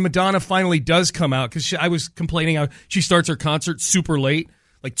when Madonna finally does come out, because I was complaining how she starts her concert super late,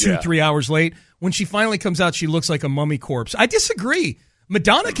 like 2-3 hours late. When she finally comes out, she looks like a mummy corpse. I disagree.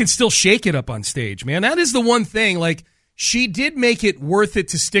 Madonna can still shake it up on stage, man. That is the one thing. Like, she did make it worth it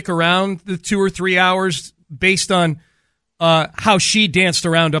to stick around the 2 or 3 hours based on how she danced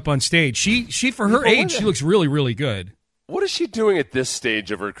around up on stage. She for her age, she looks really, really good. What is she doing at this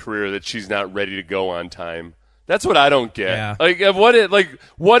stage of her career that she's not ready to go on time? That's what I don't get. Yeah. What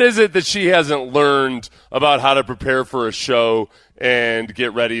is it that she hasn't learned about how to prepare for a show and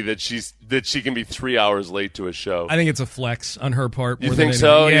get ready that she can be 3 hours late to a show? I think it's a flex on her part. You think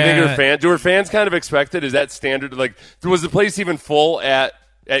so? Yeah. You think do her fans kind of expect it? Is that standard? Like, was the place even full at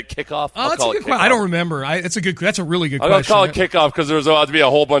kickoff? Oh, that's a good question. I don't remember. That's a really good question. I'll call it kickoff because there was about to be a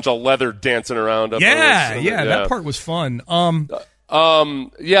whole bunch of leather dancing around. That part was fun. I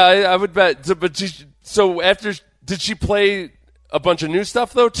would bet. Did she play a bunch of new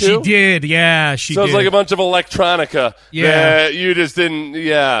stuff though too? She did. Yeah, she did. So it's like a bunch of electronica. Yeah, you just didn't.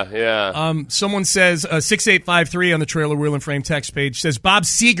 Yeah. Someone says 6853 on the Trailer Wheel and Frame text page says Bob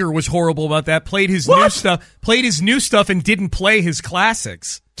Seger was horrible about that. Played his new stuff and didn't play his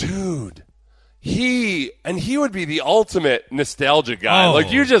classics. Dude. he would be the ultimate nostalgia guy. Oh.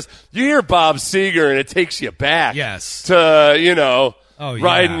 Like you hear Bob Seger and it takes you back. Yes. To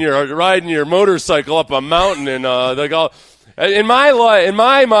riding your motorcycle up a mountain and like all. In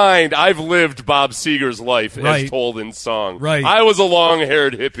my mind, I've lived Bob Seger's life as told in song. Right. I was a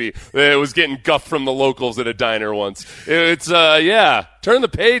long-haired hippie that was getting guffed from the locals at a diner once. It's turn the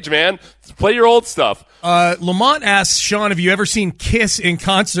page, man. Play your old stuff. Lamont asks, Sean, have you ever seen Kiss in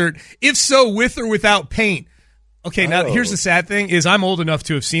concert? If so, with or without paint? Okay, now here's the sad thing is I'm old enough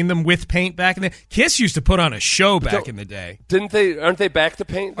to have seen them with paint back in the Kiss used to put on a show back in the day. Aren't they back to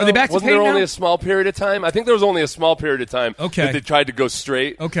paint, though? Are they back to Wasn't paint there now? only a small period of time? I think there was only a small period of time Okay. that they tried to go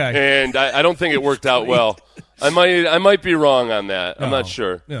straight. Okay. And I don't think it worked out well. I might be wrong on that. I'm not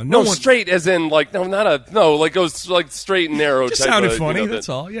sure. No one- straight as in like like goes like straight and narrow. Just type sounded of, funny, you know, that's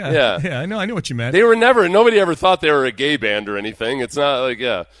all. Yeah, I know what you meant. Nobody ever thought they were a gay band or anything. It's not like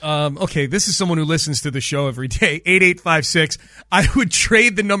Okay, this is someone who listens to the show every day. 8856. I would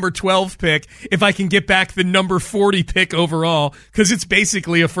trade the number 12 pick if I can get back the number 40 pick overall because it's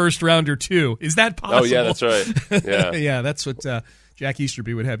basically a first rounder too. Is that possible? Oh yeah, that's right. Yeah, yeah, that's what Jack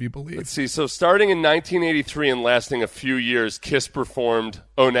Easterby would have you believe. Let's see. So starting in 1983 and lasting a few years, Kiss performed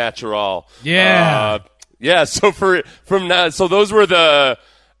Au Natural. Yeah. So so those were the.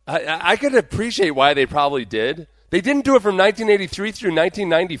 I could appreciate why they probably did. They didn't do it from 1983 through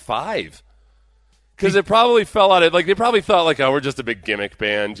 1995. Because it probably fell out of, like, they probably thought, like, oh, we're just a big gimmick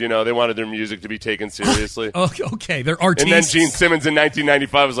band. You know, they wanted their music to be taken seriously. Okay, they're artists. And then Gene Simmons in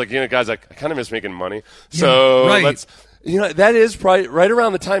 1995 was like, guys, I kind of miss making money. So let's. That is probably right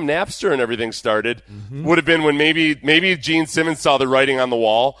around the time Napster and everything started. Mm-hmm. Would have been when maybe Gene Simmons saw the writing on the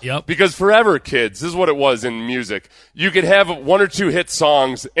wall. Yep. Because forever, kids, this is what it was in music. You could have one or two hit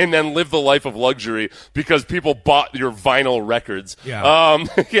songs and then live the life of luxury because people bought your vinyl records. Yeah.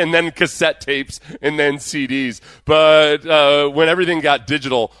 And then cassette tapes and then CDs. But when everything got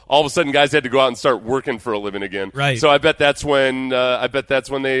digital, all of a sudden guys had to go out and start working for a living again. Right. So I bet that's when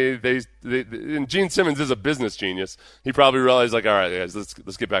they and Gene Simmons is a business genius. He probably realized, like, all right, guys,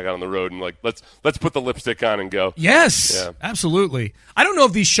 let's get back out on the road and like let's put the lipstick on and go. Yes, absolutely. I don't know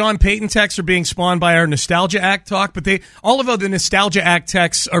if these Sean Payton texts are being spawned by our Nostalgia Act talk, but all of the Nostalgia Act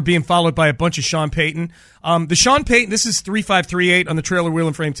texts are being followed by a bunch of Sean Payton. The Sean Payton, this is 3538 on the Trailer Wheel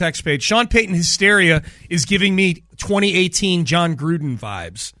and Frame text page. Sean Payton hysteria is giving me 2018 John Gruden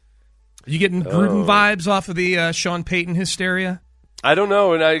vibes. Are you getting Gruden vibes off of the Sean Payton hysteria? I don't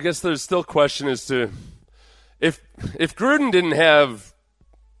know, and I guess there's still question as to if Gruden didn't have.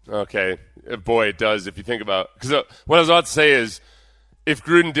 Okay, boy, it does if you think about. Because what I was about to say is, if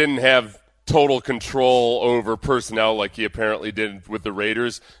Gruden didn't have total control over personnel like he apparently did with the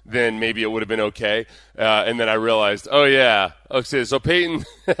Raiders, then maybe it would have been okay. And then I realized, okay, so Peyton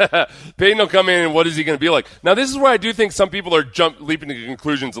will come in, and what is he going to be like? Now, this is where I do think some people are leaping to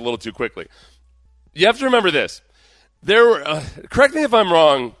conclusions a little too quickly. You have to remember this. There were, correct me if I'm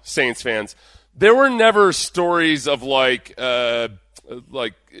wrong, Saints fans, there were never stories of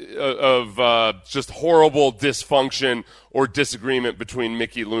just horrible dysfunction or disagreement between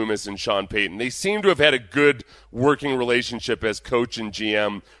Mickey Loomis and Sean Payton. They seem to have had a good working relationship as coach and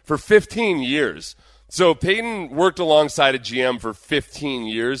GM for 15 years. So Payton worked alongside a GM for 15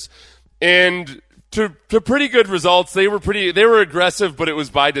 years, and to pretty good results. They were aggressive, but it was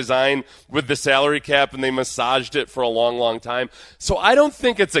by design with the salary cap, and they massaged it for a long, long time. So I don't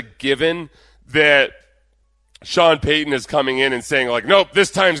think it's a given that Sean Payton is coming in and saying, like, nope,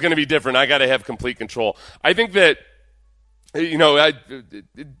 this time's going to be different. I got to have complete control. I think that,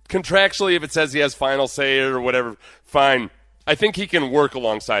 contractually, if it says he has final say or whatever, fine. I think he can work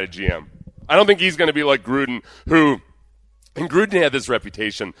alongside a GM. I don't think he's going to be like Gruden, and Gruden had this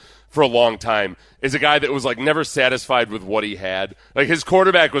reputation for a long time as a guy that was like never satisfied with what he had. Like his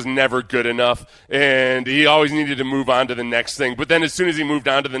quarterback was never good enough, and he always needed to move on to the next thing. But then as soon as he moved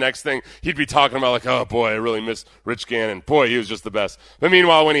on to the next thing, he'd be talking about like, oh boy, I really miss Rich Gannon. Boy, he was just the best. But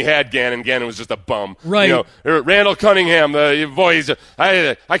meanwhile, when he had Gannon was just a bum. Right. Randall Cunningham,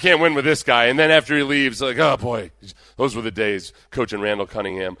 I can't win with this guy. And then after he leaves, like, oh boy, those were the days coaching Randall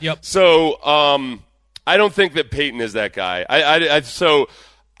Cunningham. Yep. So I don't think that Payton is that guy.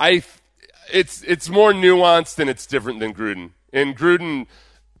 It's more nuanced and it's different than Gruden. And Gruden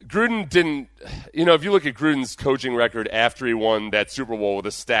didn't, if you look at Gruden's coaching record after he won that Super Bowl with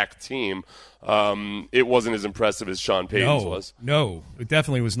a stacked team, it wasn't as impressive as Sean Payton's was. No, it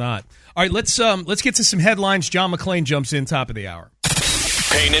definitely was not. All right, let's get to some headlines. John McClain jumps in top of the hour.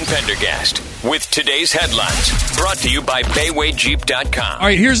 Payne and Pendergast with today's headlines, brought to you by BaywayJeep.com. All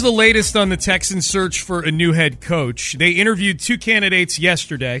right, here's the latest on the Texans' search for a new head coach. They interviewed two candidates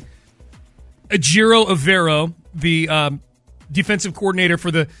yesterday. Ejiro Evero, the defensive coordinator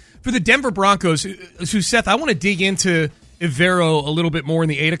for the Denver Broncos. So, Seth, I want to dig into Evero a little bit more in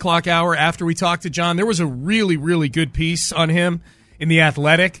the 8 o'clock hour after we talk to John. There was a really, really good piece on him in The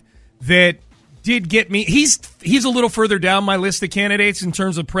Athletic that did get me. He's a little further down my list of candidates in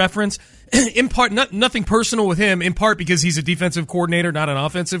terms of preference. In part, nothing personal with him. In part because he's a defensive coordinator, not an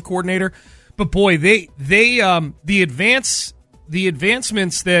offensive coordinator. But boy, the advancements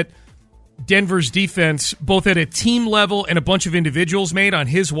that Denver's defense, both at a team level and a bunch of individuals, made on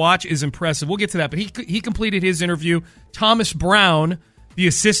his watch is impressive. We'll get to that. But he completed his interview. Thomas Brown, the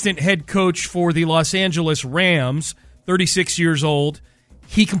assistant head coach for the Los Angeles Rams, 36 years old,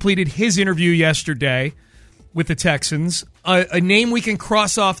 he completed his interview yesterday with the Texans. A name we can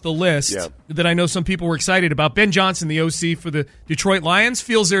cross off the list that I know some people were excited about. Ben Johnson, the OC for the Detroit Lions,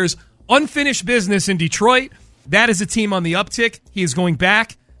 feels there's unfinished business in Detroit. That is a team on the uptick. He is going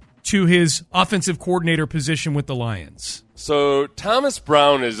back to his offensive coordinator position with the Lions. So Thomas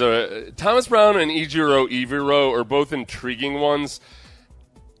Brown and Ejiro Evero are both intriguing ones.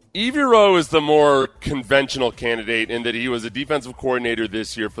 Evero is the more conventional candidate in that he was a defensive coordinator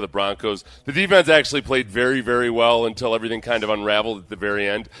this year for the Broncos. The defense actually played very, very well until everything kind of unraveled at the very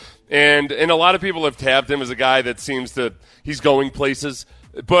end. And a lot of people have tabbed him as a guy that he's going places.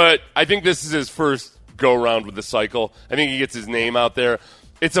 But I think this is his first go-around with the cycle. I think he gets his name out there.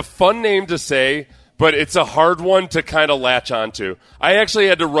 It's a fun name to say, but it's a hard one to kind of latch onto. I actually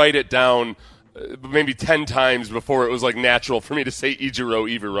had to write it down maybe 10 times before it was natural for me to say Ejiro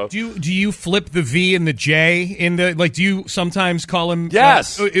Evero. Do you flip the V and the J in the do you sometimes call him?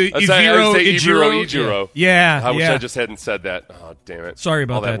 Yes, Ejiro. Yeah, I wish I just hadn't said that. Oh, damn it! Sorry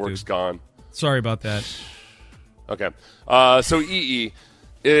about that. All that work's gone. Sorry about that. Okay, so EE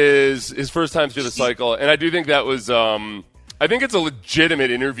is his first time through the cycle, and I do think that was. I think it's a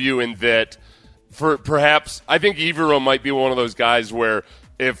legitimate interview in that, I think Evero might be one of those guys where,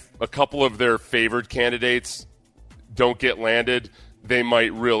 if a couple of their favored candidates don't get landed, they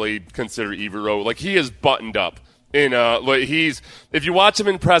might really consider Evero. He is buttoned up. If you watch him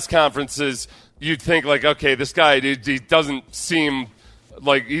in press conferences, you'd think okay, this guy he doesn't seem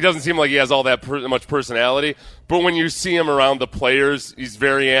like he has all that much personality. But when you see him around the players, he's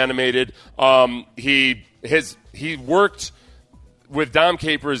very animated. He worked with Dom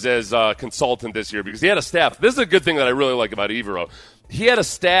Capers as a consultant this year because he had a staff. This is a good thing that I really like about Evero. He had a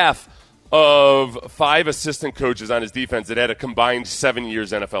staff of 5 assistant coaches on his defense that had a combined 7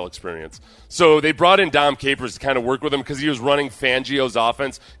 years NFL experience. So they brought in Dom Capers to kind of work with him because he was running Fangio's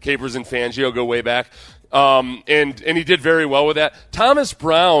offense. Capers and Fangio go way back. And he did very well with that. Thomas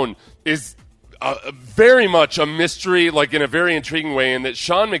Brown is very much a mystery, in a very intriguing way, in that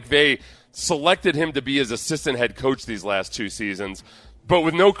Sean McVay selected him to be his assistant head coach these last 2 seasons, but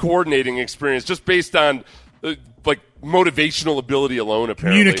with no coordinating experience, just based on motivational ability alone,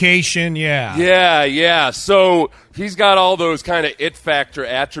 apparently. Communication, yeah. Yeah. So he's got all those kind of it factor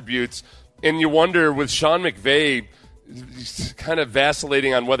attributes, and you wonder with Sean McVay he's kind of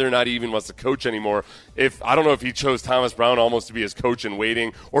vacillating on whether or not he even wants to coach anymore. I don't know if he chose Thomas Brown almost to be his coach in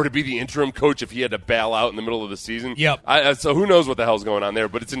waiting or to be the interim coach if he had to bail out in the middle of the season. Yep. So who knows what the hell's going on there,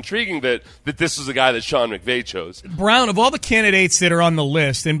 but it's intriguing that this was a guy that Sean McVay chose. Brown, of all the candidates that are on the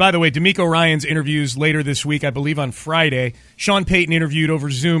list, and by the way, D'Amico Ryan's interviews later this week, I believe on Friday. Sean Payton interviewed over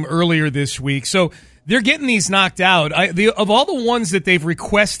Zoom earlier this week. So they're getting these knocked out. Of all the ones that they've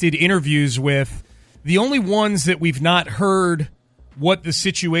requested interviews with, the only ones that we've not heard what the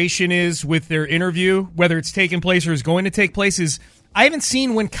situation is with their interview, whether it's taken place or is going to take place, is I haven't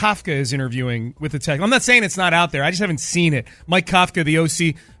seen when Kafka is interviewing with the Tech. I'm not saying it's not out there. I just haven't seen it. Mike Kafka, the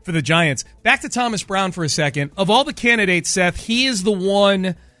OC for the Giants. Back to Thomas Brown for a second. Of all the candidates, Seth, he is the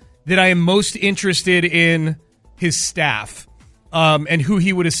one that I am most interested in his staff and who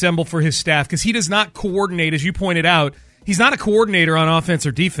he would assemble for his staff, because he does not coordinate, as you pointed out. He's not a coordinator on offense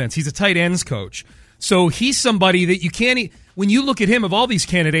or defense. He's a tight ends coach. So he's somebody that you can't – when you look at him, of all these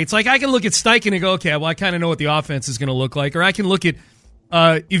candidates, I can look at Steichen and go, okay, well, I kind of know what the offense is going to look like. Or I can look at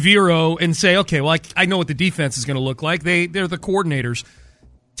Evero and say, okay, well, I know what the defense is going to look like. They're the coordinators.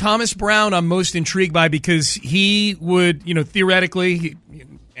 Thomas Brown I'm most intrigued by because he would, theoretically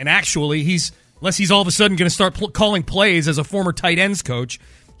and actually, unless he's all of a sudden going to start calling plays as a former tight ends coach,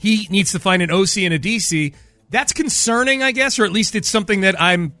 he needs to find an OC and a DC. That's concerning, I guess, or at least it's something that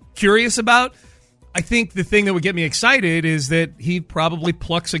I'm curious about. I think the thing that would get me excited is that he probably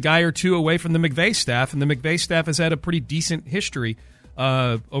plucks a guy or two away from the McVay staff, and the McVay staff has had a pretty decent history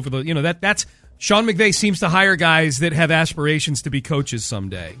over the, that's Sean McVay seems to hire guys that have aspirations to be coaches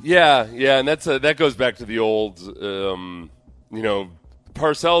someday. Yeah, and that goes back to the old,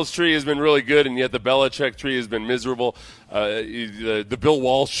 Parcells tree has been really good, and yet the Belichick tree has been miserable. The Bill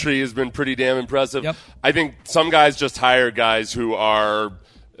Walsh tree has been pretty damn impressive. Yep. I think some guys just hire guys who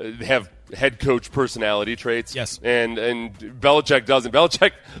have head coach personality traits. Yes. And Belichick doesn't.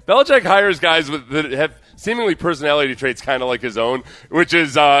 Belichick hires guys that have seemingly personality traits kind of like his own, which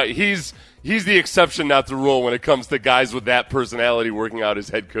is he's the exception, not the rule, when it comes to guys with that personality working out as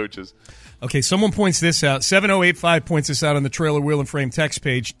head coaches. Okay, someone points this out. 7085 points this out on the Trailer Wheel and Frame text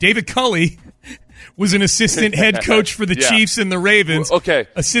page. David Culley was an assistant head coach for the Chiefs and the Ravens. Okay,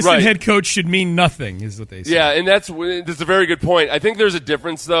 assistant head coach should mean nothing, is what they say. Yeah, and that's a very good point. I think there's a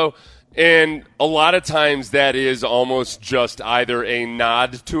difference, though, and a lot of times that is almost just either a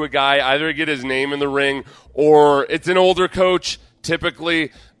nod to a guy, either get his name in the ring, or it's an older coach,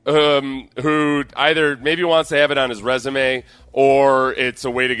 typically, who either maybe wants to have it on his resume, or it's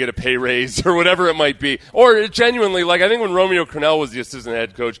a way to get a pay raise, or whatever it might be. Or genuinely, like I think when Romeo Crennel was the assistant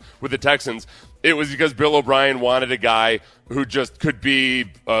head coach with the Texans, it was because Bill O'Brien wanted a guy who just could be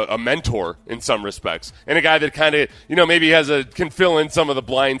a mentor in some respects, and a guy that kind of, maybe can fill in some of the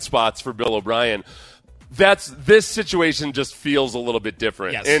blind spots for Bill O'Brien. This situation just feels a little bit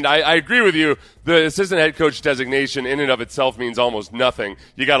different. Yes. And I agree with you. The assistant head coach designation in and of itself means almost nothing.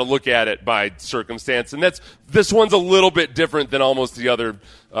 You got to look at it by circumstance. And this one's a little bit different than almost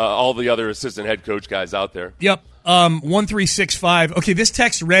all the other assistant head coach guys out there. Yep. 1365. Okay, this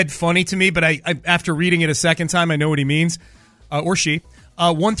text read funny to me, but I after reading it a second time, I know what he means. Or she.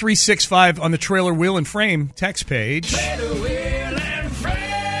 1365 on the Trailer Wheel and Frame text page.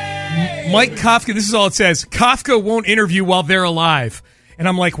 Mike Kafka, this is all it says. Kafka won't interview while they're alive. And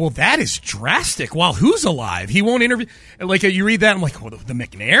I'm like, well, that is drastic. While who's alive? He won't interview. Like, you read that, I'm like, well, the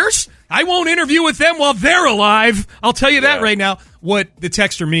McNairs? I won't interview with them while they're alive. I'll tell you that right now. What the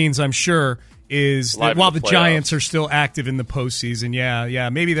texter means, I'm sure, is that while the Giants are still active in the postseason. Yeah.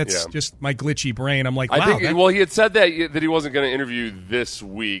 Maybe that's just my glitchy brain. I'm like, wow. I think, he had said that he wasn't going to interview this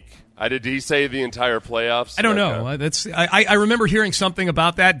week. Did he say the entire playoffs? I don't know. I remember hearing something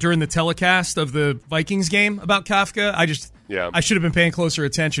about that during the telecast of the Vikings game about Kafka. I should have been paying closer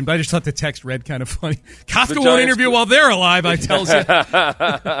attention, but I just thought the text read kind of funny. Kafka won't interview while they're alive, I tells you.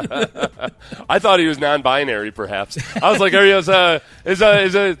 I thought he was non-binary, perhaps. I was like,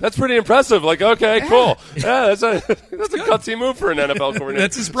 that's pretty impressive. Like, okay, cool. Yeah, that's a gutsy move for an NFL coordinator.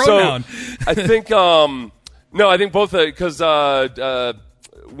 That's his pronoun. So, I think, I think both, because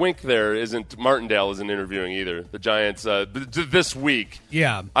Wink Martindale isn't interviewing either. The Giants this week.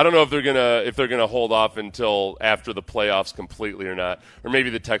 Yeah, I don't know if they're gonna hold off until after the playoffs completely or not, or maybe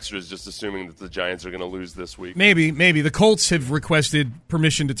the texter is just assuming that the Giants are gonna lose this week. Maybe the Colts have requested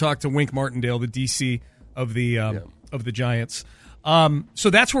permission to talk to Wink Martindale, the DC of the Giants. So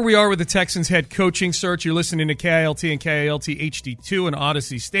that's where we are with the Texans head coaching search. You're listening to KILT and KILT HD2 and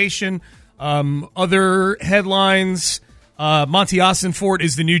Odyssey Station. Other headlines. Monty Ossenfort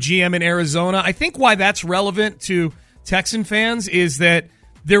is the new GM in Arizona. I think why that's relevant to Texan fans is that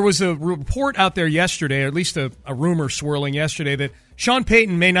there was a report out there yesterday, or at least a rumor swirling yesterday, that Sean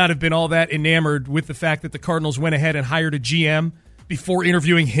Payton may not have been all that enamored with the fact that the Cardinals went ahead and hired a GM before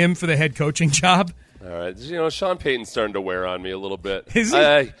interviewing him for the head coaching job. All right. Sean Payton's starting to wear on me a little bit. Is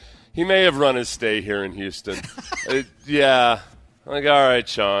he? He may have run his stay here in Houston. Yeah. Like, all right,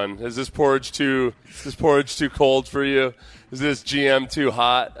 Sean, is this porridge too cold for you? Is this GM too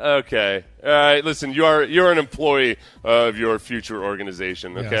hot? Okay. All right, listen, you're an employee of your future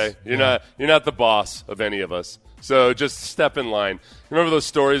organization, okay? Yes. You're not the boss of any of us. So just step in line. Remember those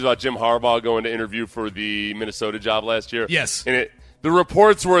stories about Jim Harbaugh going to interview for the Minnesota job last year? Yes. And the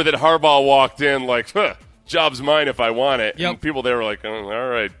reports were that Harbaugh walked in like, job's mine if I want it. Yep. And people there were like, all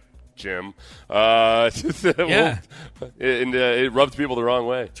right, Jim. Yeah. And it rubbed people the wrong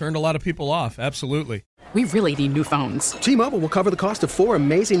way. Turned a lot of people off, absolutely. We really need new phones. T-Mobile will cover the cost of 4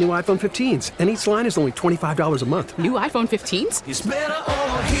 amazing new iPhone 15s, and each line is only $25 a month. New iPhone 15s? It's better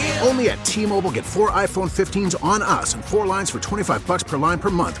over here. Only at T-Mobile, get 4 iPhone 15s on us and 4 lines for $25 per line per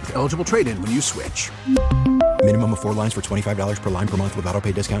month with eligible trade-in when you switch. Minimum of 4 lines for $25 per line per month with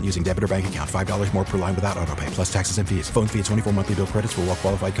autopay discount using debit or bank account. $5 more per line without autopay, plus taxes and fees. Phone fee at 24 monthly bill credits for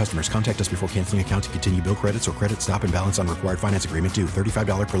well-qualified customers. Contact us before canceling account to continue bill credits or credit stop and balance on required finance agreement due.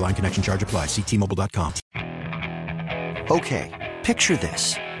 $35 per line connection charge applies. See T-Mobile.com. Okay, picture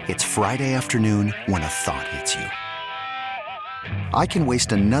this. It's Friday afternoon when a thought hits you. I can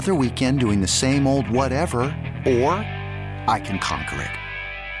waste another weekend doing the same old whatever, or I can conquer it.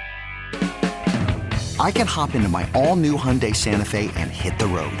 I can hop into my all-new Hyundai Santa Fe and hit the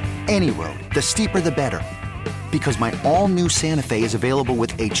road. Any road. The steeper, the better. Because my all-new Santa Fe is available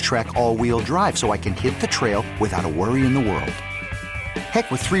with H-Track all-wheel drive, so I can hit the trail without a worry in the world. Heck,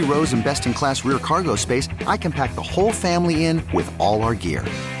 with 3 rows and best-in-class rear cargo space, I can pack the whole family in with all our gear.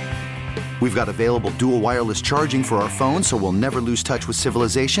 We've got available dual wireless charging for our phones, so we'll never lose touch with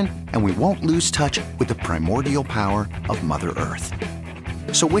civilization, and we won't lose touch with the primordial power of Mother Earth.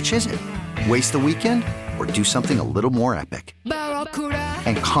 So which is it? Waste the weekend or do something a little more epic?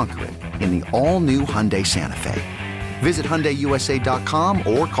 And conquer it in the all-new Hyundai Santa Fe. Visit HyundaiUSA.com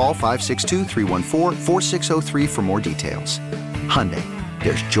or call 562-314-4603 for more details. Hyundai,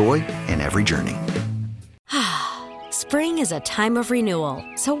 there's joy in every journey. Spring is a time of renewal,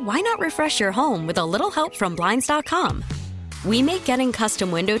 so why not refresh your home with a little help from Blinds.com? We make getting custom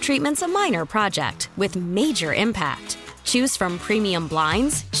window treatments a minor project with major impact. Choose from premium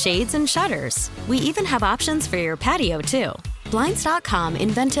blinds, shades, and shutters. We even have options for your patio, too. Blinds.com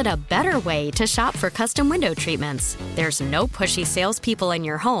invented a better way to shop for custom window treatments. There's no pushy salespeople in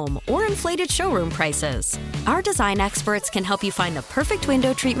your home or inflated showroom prices. Our design experts can help you find the perfect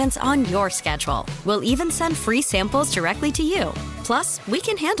window treatments on your schedule. We'll even send free samples directly to you. Plus, we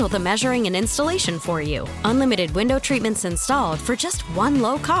can handle the measuring and installation for you. Unlimited window treatments installed for just one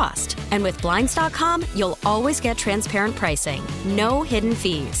low cost. And with Blinds.com, you'll always get transparent pricing. No hidden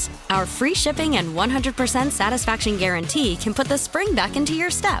fees. Our free shipping and 100% satisfaction guarantee can put the spring back into your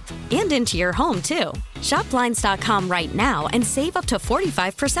step and into your home, too. Shop Blinds.com right now and save up to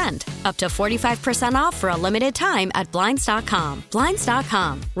 45%. Up to 45% off for a limited time at Blinds.com.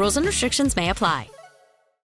 Blinds.com. Rules and restrictions may apply.